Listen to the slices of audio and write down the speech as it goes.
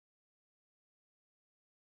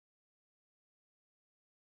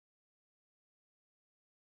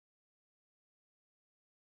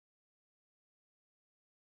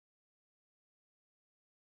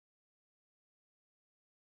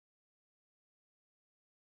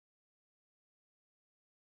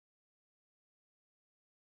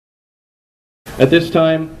At this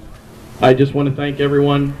time, I just want to thank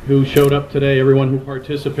everyone who showed up today, everyone who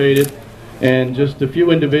participated, and just a few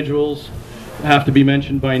individuals have to be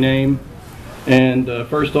mentioned by name. And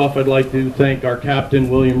first off, I'd like to thank our captain,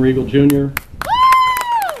 William Regal Jr.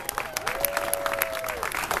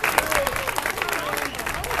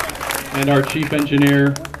 And our chief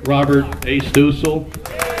engineer, Robert A. Stoessel.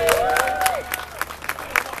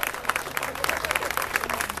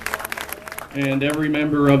 And every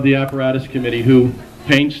member of the apparatus committee who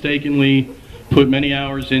painstakingly put many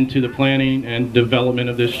hours into the planning and development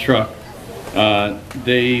of this truck.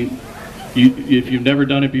 If you've never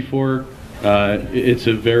done it before, it's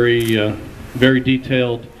a very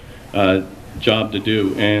detailed job to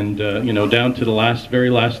do, and you know, down to the very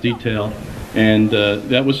last detail. And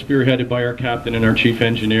that was spearheaded by our captain and our chief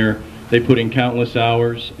engineer. They put in countless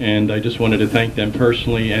hours, and I just wanted to thank them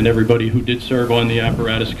personally and everybody who did serve on the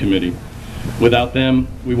apparatus committee. Without them,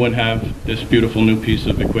 we wouldn't have this beautiful new piece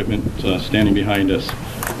of equipment standing behind us.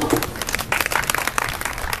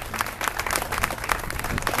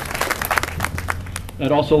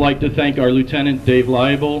 I'd also like to thank our Lieutenant Dave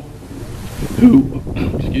Leibel, who,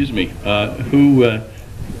 excuse me, who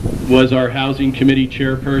was our Housing Committee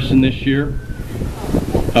chairperson this year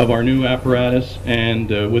of our new apparatus. And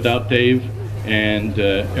without Dave and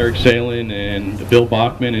Eric Salin and Bill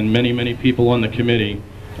Bachman and many people on the committee,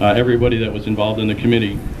 everybody that was involved in the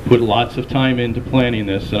committee put lots of time into planning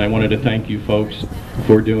this, and I wanted to thank you folks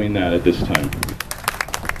for doing that at this time.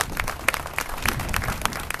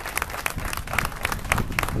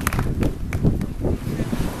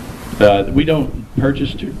 We don't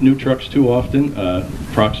purchase new trucks too often,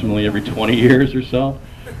 approximately every 20 years or so.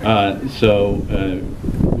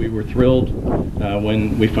 We were thrilled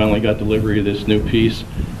when we finally got delivery of this new piece,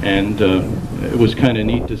 and it was kind of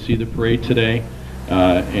neat to see the parade today.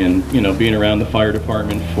 And you know, being around the fire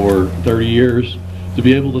department for 30 years, to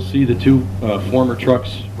be able to see the two former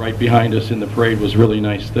trucks right behind us in the parade was a really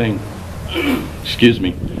nice thing. Excuse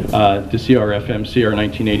me. To see our FMC, our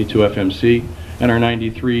 1982 FMC, and our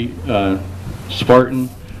 93 Spartan.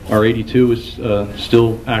 Our 82 is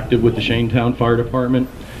still active with the Shanetown Fire Department,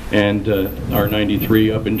 and our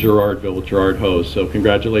 93 up in Girardville with Gerard Hose. So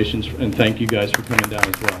congratulations, and thank you guys for coming down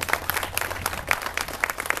as well.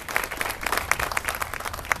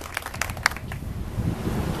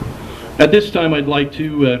 At this time, I'd like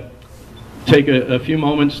to take a few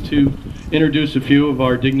moments to introduce a few of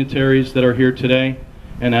our dignitaries that are here today,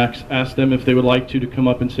 and ask them if they would like to come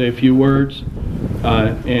up and say a few words,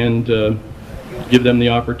 and give them the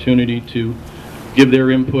opportunity to give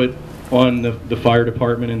their input on the fire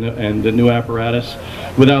department and the new apparatus.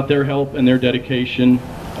 Without their help and their dedication,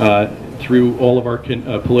 through all of our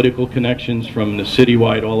political connections from the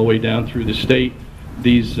citywide all the way down through the state,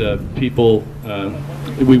 these people,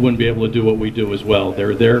 we wouldn't be able to do what we do as well.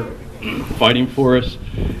 They're there fighting for us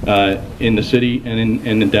in the city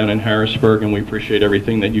and down in Harrisburg, and we appreciate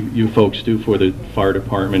everything that you folks do for the fire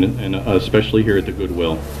department, and especially here at the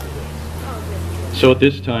Goodwill. So at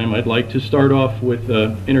this time, I'd like to start off with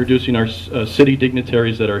introducing our city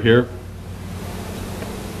dignitaries that are here.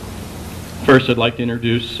 First, I'd like to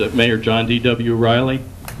introduce Mayor John D.W. Riley,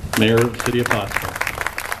 Mayor of the City of Pottsville.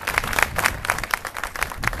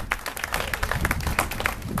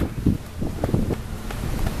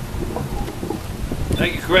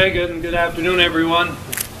 Thank you, Craig, and good afternoon, everyone.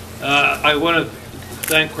 I want to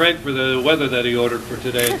thank Craig for the weather that he ordered for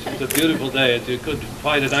today. It's a beautiful day. You couldn't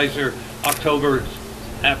find a nicer October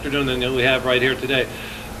afternoon than we have right here today.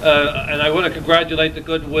 And I want to congratulate the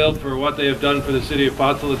Goodwill for what they have done for the city of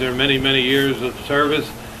Pottsville in their many years of service,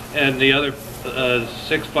 and the other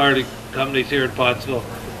 6 fire companies here in Pottsville.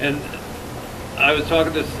 And I was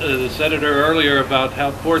talking to the senator earlier about how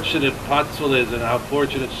fortunate Pottsville is and how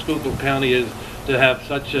fortunate Schuylkill County is to have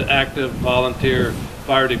such active volunteer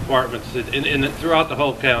fire departments throughout the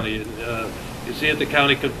whole county. You see at the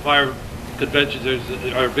county fire conventions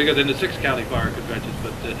are bigger than the 6 county fire conventions.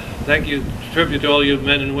 But thank you, tribute to all you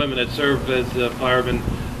men and women that serve as firemen,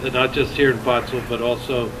 not just here in Pottsville, but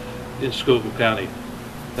also in Schuylkill County.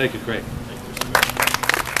 Thank you, Craig.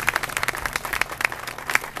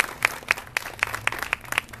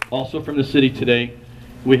 Also from the city today,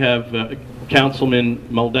 we have Councilman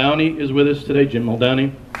Muldowney is with us today, Jim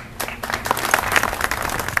Muldowney.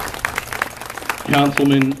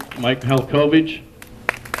 Councilman Mike Halkovich.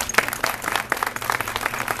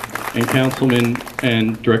 And Councilman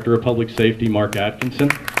and Director of Public Safety Mark Atkinson.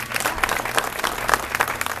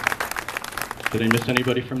 Did I miss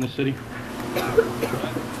anybody from the city?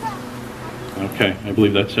 Okay, I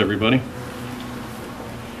believe that's everybody.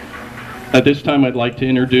 At this time, I'd like to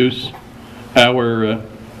introduce our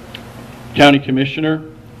County Commissioner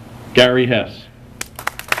Gary Hess.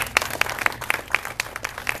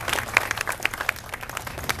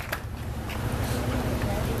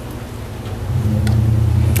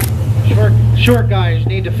 Short guys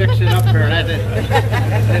need to fix it up here.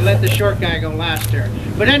 They let the short guy go last here.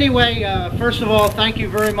 But anyway, first of all, thank you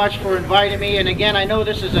very much for inviting me. And again, I know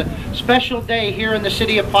this is a special day here in the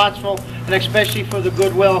city of Pottsville, and especially for the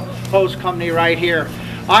Goodwill Hose Company right here.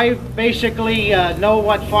 I basically know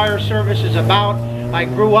what fire service is about. I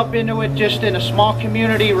grew up into it just in a small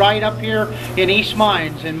community right up here in East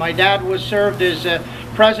Mines. And my dad was served as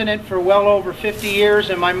president for well over 50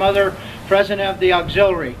 years, and my mother president of the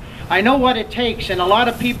auxiliary. I know what it takes, and a lot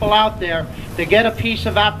of people out there, to get a piece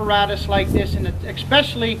of apparatus like this, and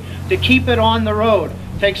especially to keep it on the road.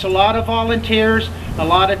 It takes a lot of volunteers, a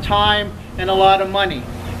lot of time, and a lot of money.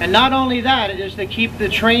 And not only that, it is to keep the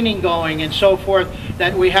training going and so forth,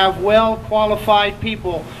 that we have well-qualified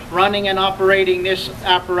people running and operating this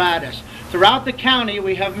apparatus. Throughout the county,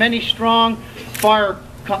 we have many strong fire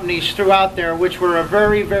companies throughout there, which we're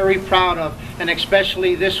very, very proud of, and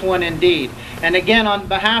especially this one indeed. And again, on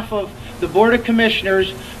behalf of the Board of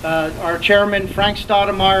Commissioners, our chairman Frank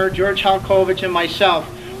Stoudemire, George Halkovich, and myself,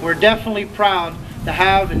 we're definitely proud to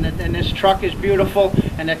have, and this truck is beautiful,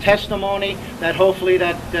 and a testimony that hopefully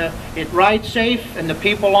that it rides safe, and the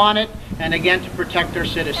people on it, and again to protect our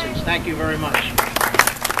citizens. Thank you very much.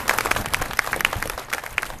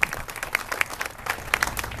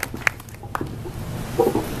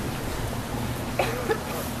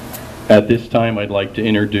 At this time, I'd like to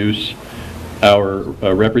introduce our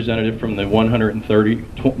representative from the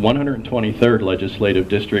 123rd Legislative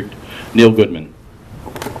District, Neil Goodman.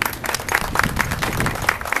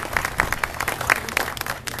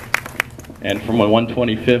 And from the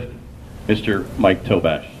 125th, Mr. Mike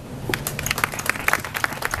Tobash.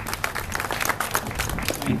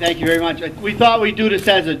 Thank you very much. We thought we'd do this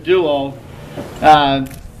as a duo. I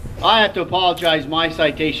have to apologize, my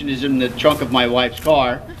citation is in the trunk of my wife's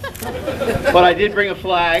car. But I did bring a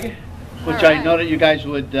flag, which I know that you guys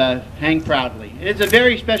would hang proudly. It's a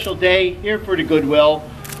very special day here for the Goodwill.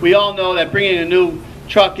 We all know that bringing a new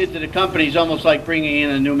truck into the company is almost like bringing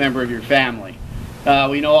in a new member of your family.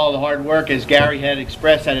 We know all the hard work, as Gary had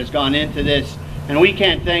expressed, that has gone into this, and we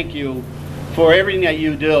can't thank you for everything that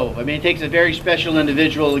you do. I mean, it takes a very special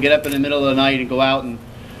individual to get up in the middle of the night and go out and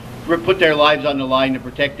put their lives on the line to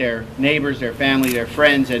protect their neighbors, their family, their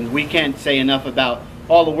friends, and we can't say enough about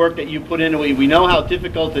all the work that you put into it. We know how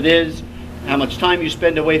difficult it is, how much time you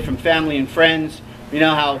spend away from family and friends. We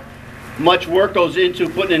know how much work goes into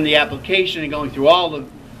putting in the application and going through all the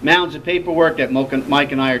mounds of paperwork that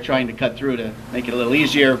Mike and I are trying to cut through to make it a little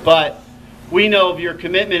easier. But we know of your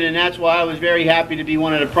commitment, and that's why I was very happy to be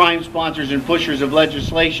one of the prime sponsors and pushers of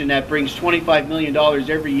legislation that brings $25 million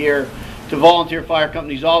every year to volunteer fire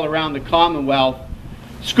companies all around the Commonwealth.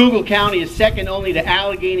 Schuylkill County is second only to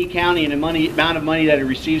Allegheny County in the amount of money that it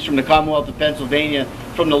receives from the Commonwealth of Pennsylvania,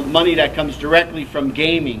 from the money that comes directly from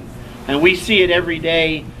gaming. And we see it every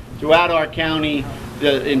day throughout our county,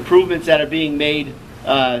 the improvements that are being made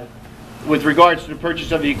with regards to the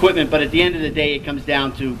purchase of the equipment. But at the end of the day, it comes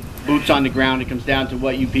down to boots on the ground. It comes down to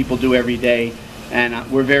what you people do every day.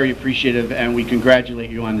 And we're very appreciative, and we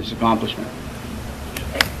congratulate you on this accomplishment.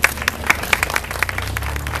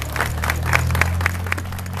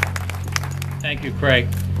 Thank you, Craig.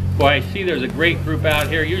 Boy, I see there's a great group out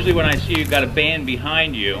here. Usually when I see you've got a band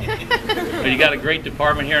behind you, but you got a great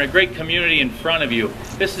department here and a great community in front of you.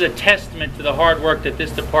 This is a testament to the hard work that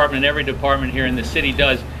this department and every department here in the city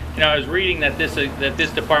does. You know, I was reading that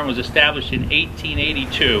this department was established in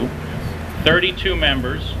 1882, 32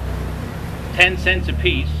 members, 10 cents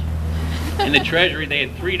apiece. In the Treasury, they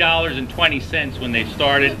had $3.20 when they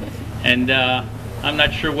started, and I'm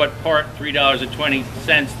not sure what part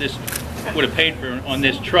 $3.20 this would have paid for on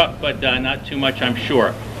this truck, but not too much, I'm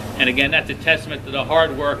sure. And again, that's a testament to the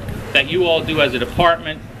hard work that you all do as a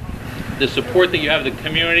department, the support that you have in the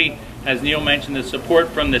community, as Neil mentioned, the support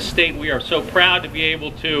from the state. We are so proud to be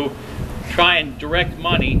able to try and direct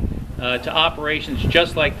money to operations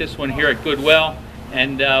just like this one here at Goodwill.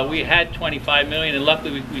 And we had $25 million, and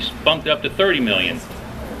luckily we bumped it up to $30 million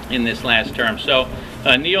in this last term. So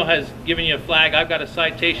Neil has given you a flag. I've got a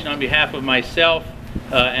citation on behalf of myself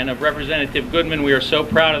and of Representative Goodman. We are so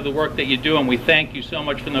proud of the work that you do, and we thank you so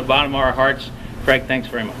much from the bottom of our hearts. Craig, thanks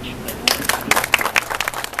very much.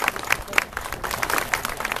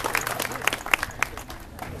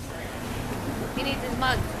 He needs his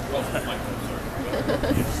mug.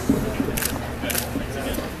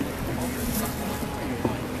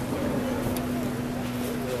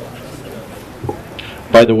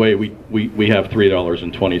 By the way, we have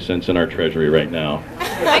 $3.20 in our treasury right now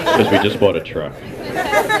because we just bought a truck.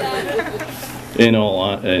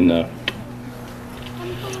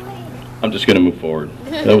 I'm just going to move forward.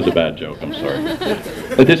 That was a bad joke, I'm sorry.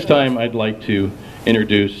 At this time, I'd like to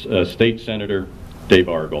introduce State Senator Dave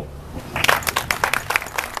Argel.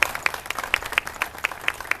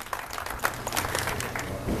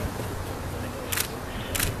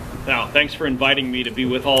 Now, thanks for inviting me to be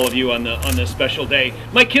with all of you on this special day.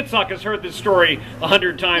 Mike Kitsock has heard this story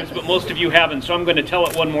 100 times, but most of you haven't, so I'm going to tell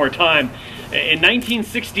it one more time. In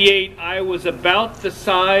 1968, I was about the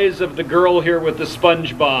size of the girl here with the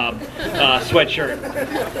SpongeBob sweatshirt.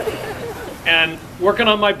 And working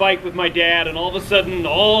on my bike with my dad, and all of a sudden,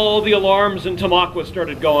 all the alarms in Tamaqua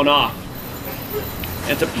started going off.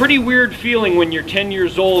 And it's a pretty weird feeling when you're 10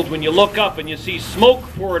 years old, when you look up and you see smoke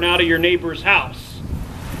pouring out of your neighbor's house.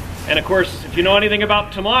 And of course, if you know anything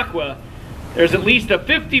about Tamaqua, there's at least a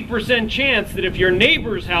 50% chance that if your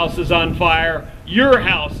neighbor's house is on fire, your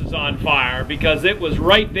house is on fire, because it was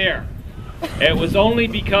right there. It was only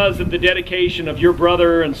because of the dedication of your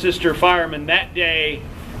brother and sister firemen that day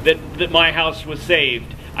that my house was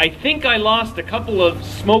saved. I think I lost a couple of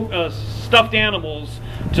stuffed animals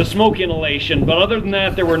to smoke inhalation, but other than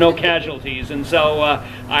that, there were no casualties. And so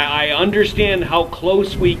I understand how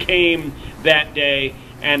close we came that day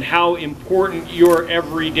and how important your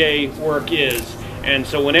everyday work is. And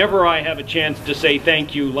so whenever I have a chance to say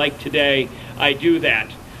thank you, like today, I do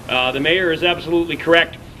that. The mayor is absolutely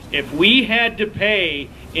correct. If we had to pay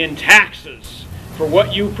in taxes for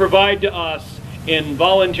what you provide to us in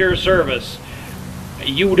volunteer service,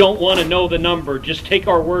 you don't want to know the number. Just take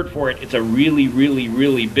our word for it. It's a really, really,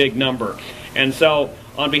 really big number. And so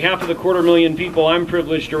on behalf of the 250,000 people I'm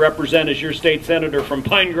privileged to represent as your state senator from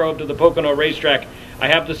Pine Grove to the Pocono Racetrack, I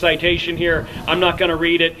have the citation here. I'm not going to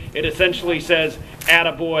read it. It essentially says,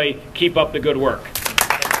 "Attaboy, keep up the good work."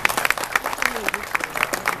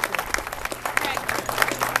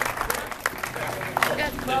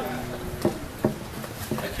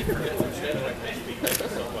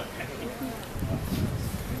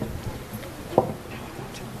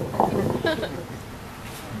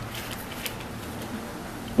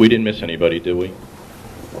 We didn't miss anybody, did we?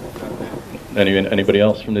 Anybody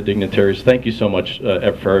else from the dignitaries? Thank you so much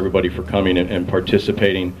for everybody for coming and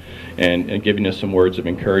participating and giving us some words of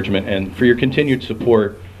encouragement, and for your continued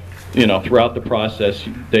support, you know, throughout the process,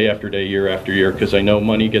 day after day, year after year, because I know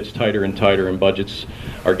money gets tighter and tighter and budgets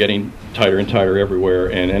are getting tighter and tighter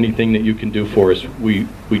everywhere, and anything that you can do for us, we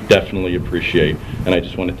definitely appreciate. And I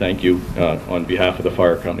just want to thank you on behalf of the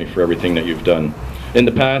fire company for everything that you've done in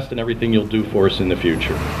the past and everything you'll do for us in the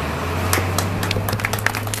future.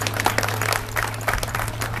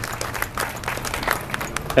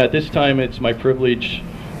 At this time, it's my privilege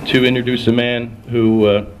to introduce a man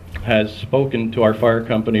who has spoken to our fire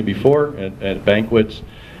company before at banquets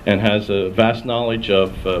and has a vast knowledge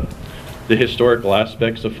of the historical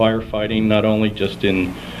aspects of firefighting, not only just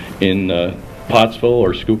in Pottsville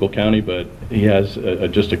or Schuylkill County, but he has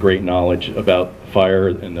just a great knowledge about fire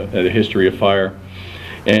and the history of fire.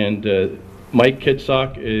 And Mike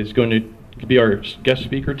Kitsock is going to be our guest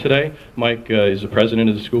speaker today. Mike is the president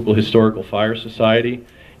of the Schuylkill Historical Fire Society.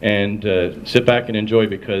 And sit back and enjoy,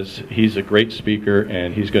 because he's a great speaker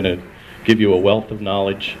and he's going to give you a wealth of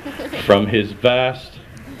knowledge from his vast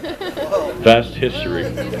history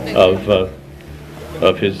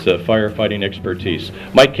of his firefighting expertise.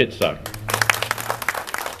 Mike Kitsock.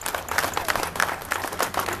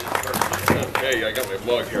 Okay, I got my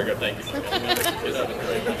blog here. Thank you.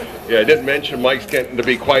 Yeah, I didn't mention Mike's getting to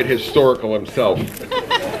be quite historical himself.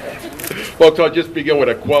 Well, so I'll just begin with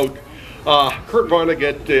a quote. Kurt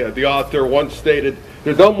Vonnegut, the author, once stated,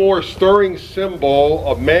 "There's no more stirring symbol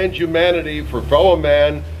of man's humanity for fellow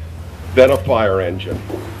man than a fire engine."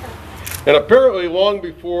 And apparently long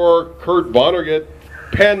before Kurt Vonnegut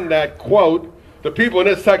penned that quote, the people in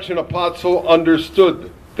this section of Pottsville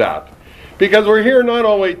understood that. Because we're here not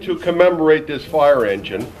only to commemorate this fire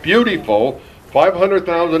engine, beautiful,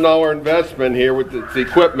 $500,000 investment here with its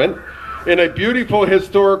equipment, in a beautiful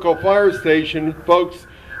historical fire station, folks.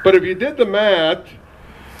 But if you did the math,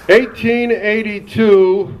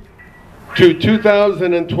 1882 to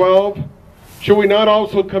 2012, should we not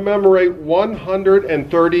also commemorate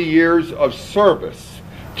 130 years of service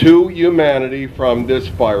to humanity from this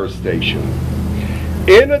fire station?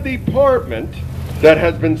 In a department that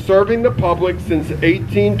has been serving the public since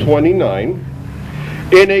 1829,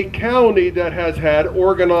 in a county that has had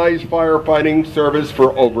organized firefighting service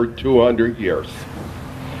for over 200 years.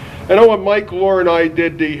 I know when Mike, Laura, and I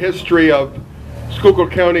did the history of Schuylkill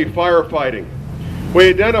County firefighting, we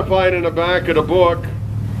identified in the back of the book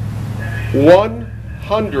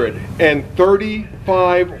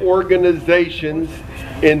 135 organizations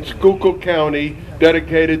in Schuylkill County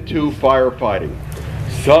dedicated to firefighting.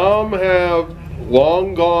 Some have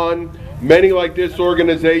long gone. Many, like this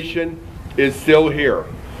organization, is still here.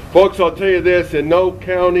 Folks, I'll tell you this, in no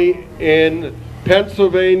county in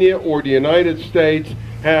Pennsylvania or the United States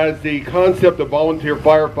has the concept of volunteer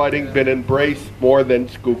firefighting been embraced more than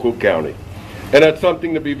Schuylkill County. And that's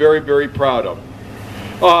something to be very, very proud of.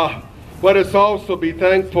 Let us also be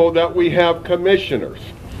thankful that we have commissioners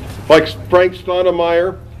like Frank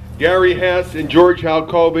Stonemeyer, Gary Hess, and George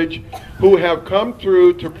Halkovich, who have come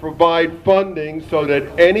through to provide funding so that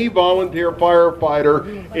any volunteer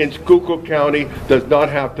firefighter in Schuylkill County does not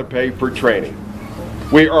have to pay for training.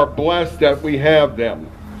 We are blessed that we have them.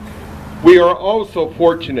 We are also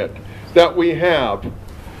fortunate that we have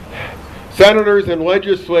senators and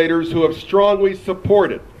legislators who have strongly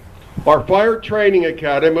supported our Fire Training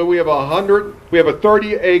Academy. We have a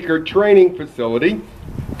 30-acre training facility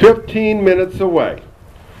 15 minutes away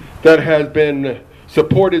that has been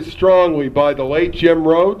supported strongly by the late Jim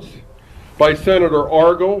Rhodes, by Senator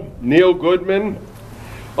Argyle, Neil Goodman,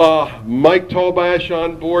 Mike Tolbash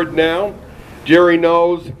on board now. Jerry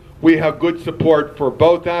knows we have good support for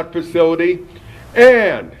both that facility.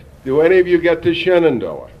 And do any of you get to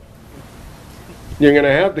Shenandoah? You're going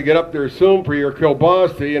to have to get up there soon for your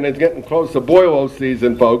kielbasa, and it's getting close to boilo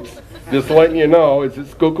season, folks. Just letting you know, it's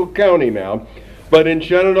Schuylkill County now. But in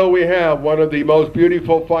Shenandoah, we have one of the most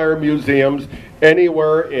beautiful fire museums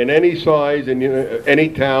anywhere, in any size, in any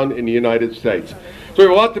town in the United States. So we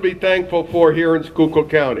have a lot to be thankful for here in Schuylkill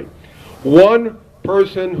County. One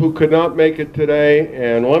person who could not make it today,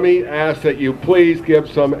 and let me ask that you please give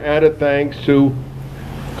some added thanks to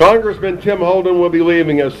Congressman Tim Holden. Will be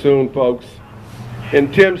leaving us soon, folks.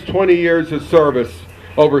 In Tim's 20 years of service,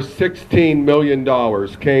 over $16 million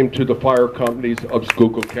came to the fire companies of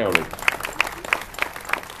Schuylkill County.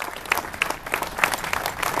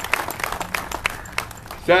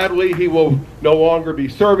 Sadly, he will no longer be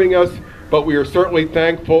serving us, but we are certainly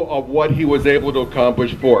thankful of what he was able to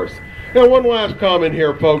accomplish for us. Now, one last comment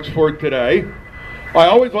here, folks, for today. I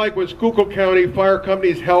always like when Schuylkill County fire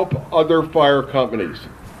companies help other fire companies.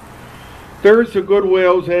 There's a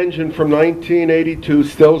Goodwill's engine from 1982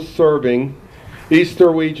 still serving East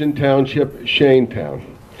Norwegian Township, Shanetown.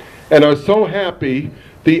 And I was so happy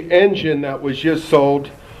the engine that was just sold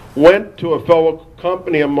went to a fellow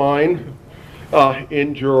company of mine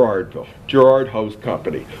in Girardville, Girard Hose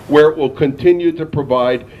Company, where it will continue to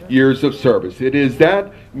provide years of service. It is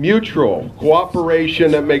that mutual cooperation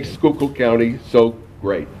that makes Schuylkill County so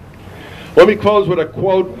great. Let me close with a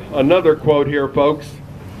quote, another quote here, folks.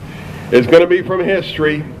 It's going to be from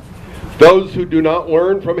history. Those who do not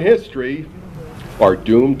learn from history are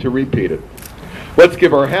doomed to repeat it. Let's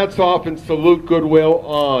give our hats off and salute Goodwill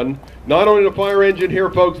on not only the fire engine here,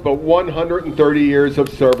 folks, but 130 years of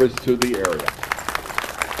service to the area.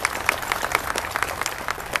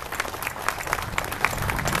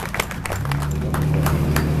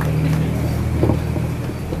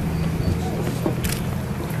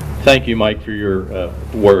 Thank you, Mike, for your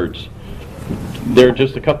words. There are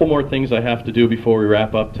just a couple more things I have to do before we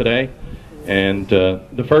wrap up today. And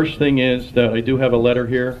the first thing is that I do have a letter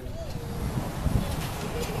here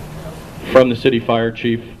from the city fire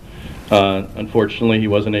chief. Unfortunately, he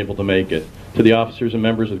wasn't able to make it. To the officers and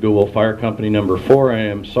members of Goodwill Fire Company Number 4, I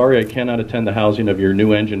am sorry I cannot attend the housing of your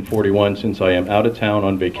new engine 41 since I am out of town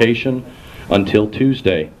on vacation until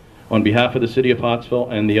Tuesday. On behalf of the city of Pottsville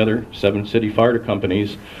and the other 7 city fire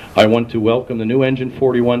companies, I want to welcome the new engine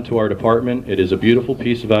 41 to our department. It is a beautiful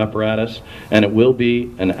piece of apparatus, and it will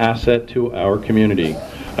be an asset to our community.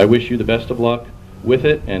 I wish you the best of luck with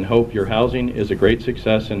it and hope your housing is a great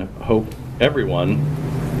success, and hope everyone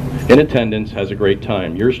in attendance has a great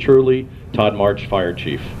time. Yours truly, Todd March, Fire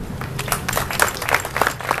Chief.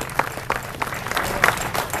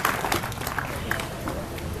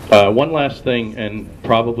 One last thing, and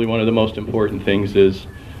probably one of the most important things, is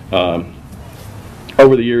over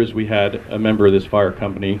the years we had a member of this fire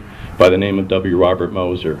company by the name of W. Robert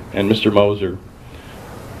Moser. And Mr. Moser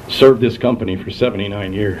served this company for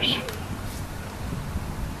 79 years.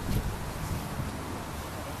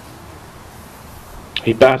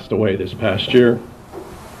 He passed away this past year,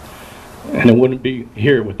 and it wouldn't be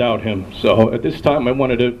here without him. So at this time I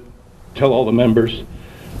wanted to tell all the members,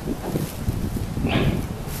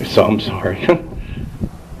 so I'm sorry.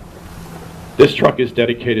 This truck is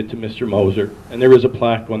dedicated to Mr. Moser, and there is a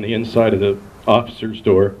plaque on the inside of the officer's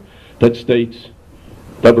door that states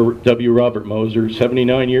W. Robert Moser,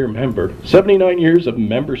 79-year member. 79 years of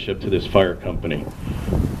membership to this fire company.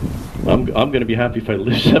 I'm going to be happy if I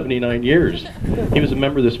live 79 years. He was a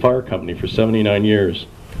member of this fire company for 79 years.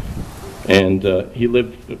 And he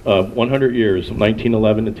lived 100 years,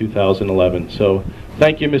 1911 to 2011. So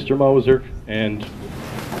thank you, Mr. Moser, and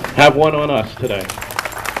have one on us today.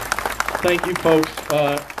 Thank you, folks.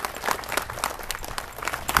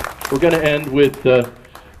 We're going to end with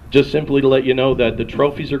just simply to let you know that the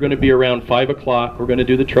trophies are going to be around 5 o'clock. We're going to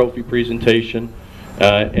do the trophy presentation,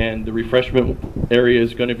 and the refreshment area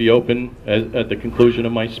is going to be open at the conclusion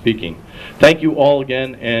of my speaking. Thank you all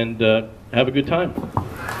again, and have a good time.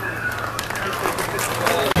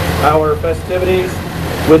 Our festivities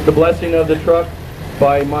with the blessing of the truck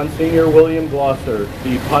by Monsignor William Glosser,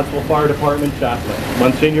 the Pottsville Fire Department chaplain.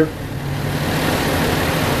 Monsignor.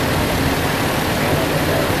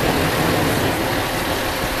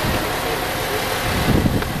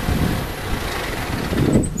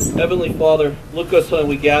 Heavenly Father, look us when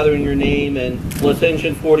we gather in your name, and bless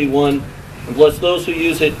Engine 41, and bless those who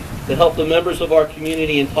use it to help the members of our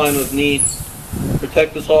community in time of need.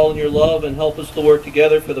 Protect us all in your love and help us to work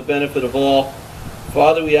together for the benefit of all.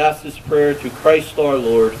 Father, we ask this prayer through Christ our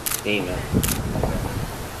Lord. Amen.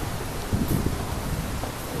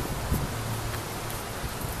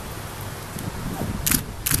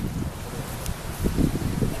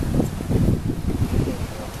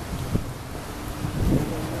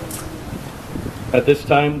 At this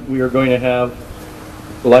time, we are going to have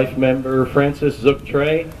life member Francis Zook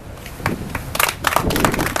Trey.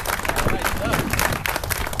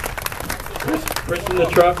 Christen the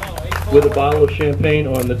truck with a bottle of champagne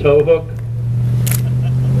on the tow hook.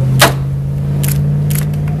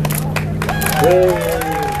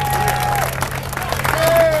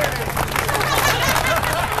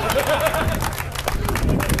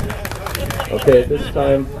 Okay, at this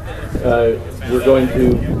time, we're going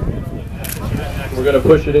to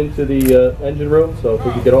push it into the engine room. So if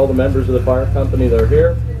we could get all the members of the fire company that are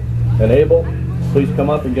here and able, please come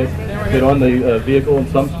up and get on the vehicle in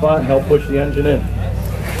some spot and help push the engine in.